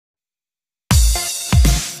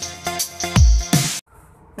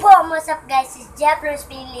what's up guys, it's Jeffrey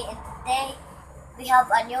Spinley and today we have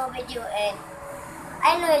a new video and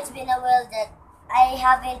I know it's been a while that I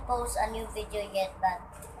haven't posted a new video yet, but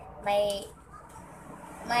my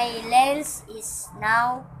lens is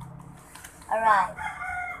now arrived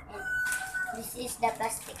and this is the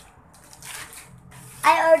plastic.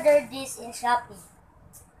 I ordered this in Shopee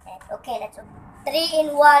and okay, let's open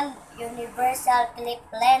 3-in-1 universal clip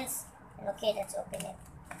lens and okay, let's open it.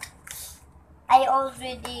 I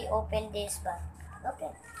already opened this, but okay,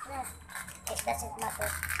 yeah, it doesn't matter.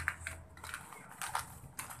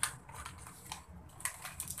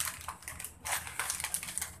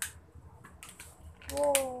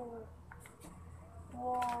 Whoa,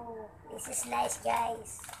 whoa, this is nice,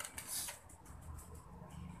 guys.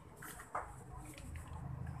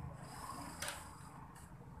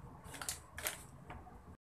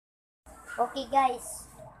 Okay, guys,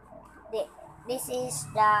 this is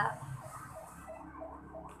the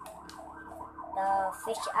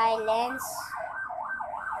fisheye lens.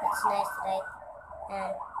 That's nice, right?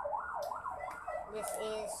 And this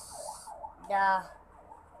is the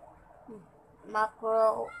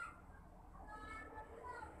macro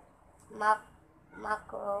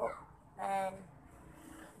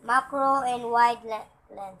and wide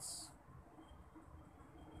lens.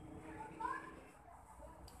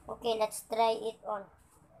 Okay, let's try it on.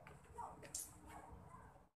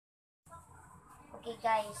 Okay,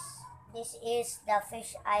 guys, this is the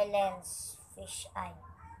fisheye lens. Fisheye.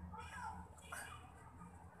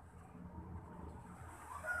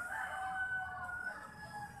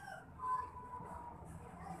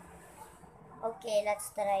 Okay, let's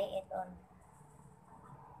try it on.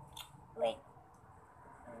 Wait.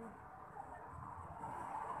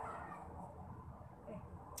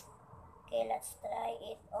 Okay, let's try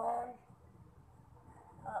it on.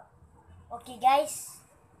 Okay, guys,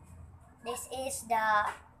 this is the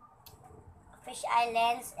fisheye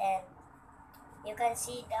lens, and you can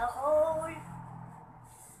see the whole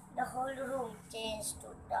room change to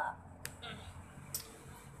the.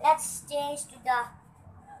 Let's change to the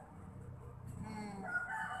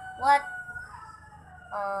what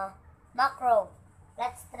macro.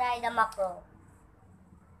 Let's try the macro.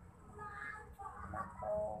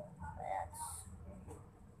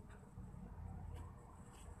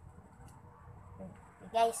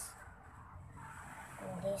 Guys,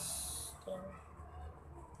 this thing.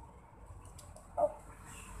 Oh,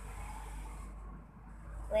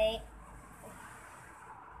 wait.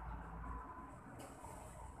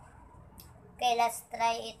 Okay, let's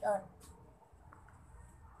try it on.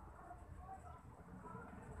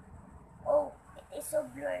 Oh, it is so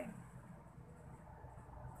blurred.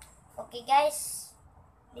 Okay, guys,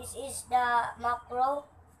 this is the macro.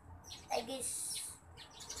 I guess.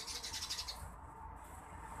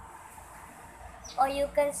 Or you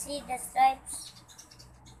can see the stripes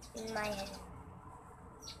in my hand.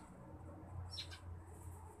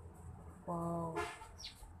 Whoa,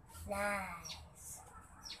 nice.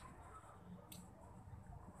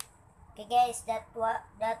 Okay, guys, that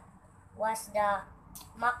was the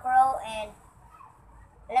macro, and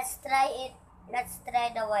let's try it. Let's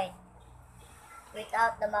try the white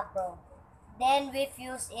without the macro. Then we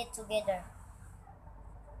fuse it together.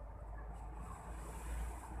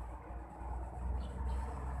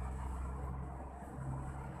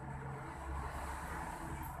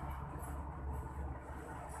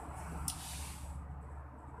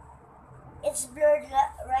 It's blurred,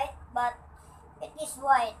 right? But it is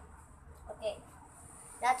white. Okay,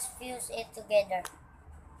 let's fuse it together.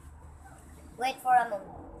 Wait for a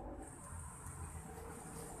moment.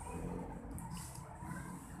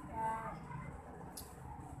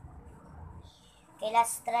 Okay,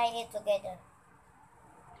 let's try it together.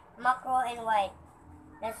 Macro and white.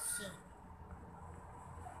 Let's see.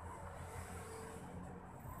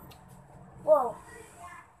 Whoa.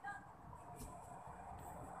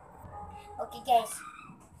 Okay,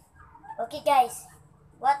 guys.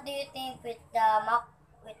 What do you think with the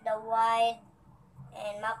wide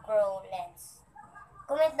and macro lens?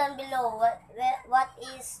 Comment down below what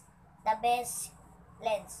is the best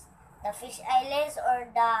lens, the fisheye lens or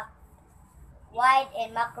the wide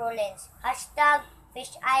and macro lens. Hashtag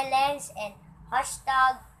fisheye lens and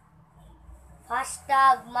hashtag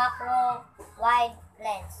macro wide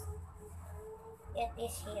lens. It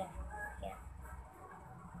is here.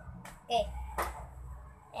 Okay.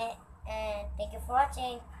 And thank you for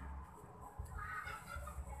watching.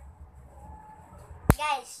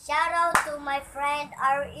 Guys, shout out to my friend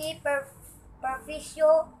R.E.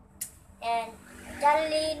 Perficio and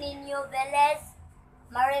Janly Nino Velez,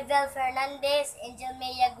 Maribel Fernandez, Angel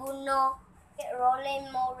Mayaguno,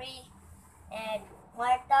 Roland Mori, and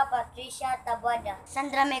Marta Patricia Tabuada.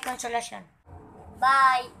 Sandra May Consolacion.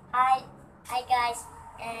 Bye. Hi. Hi guys.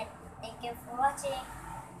 And thank you for watching.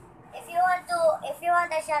 If you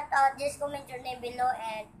want a shout out, just comment your name below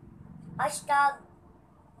and hashtag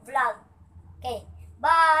vlog. Okay.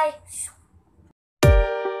 Bye.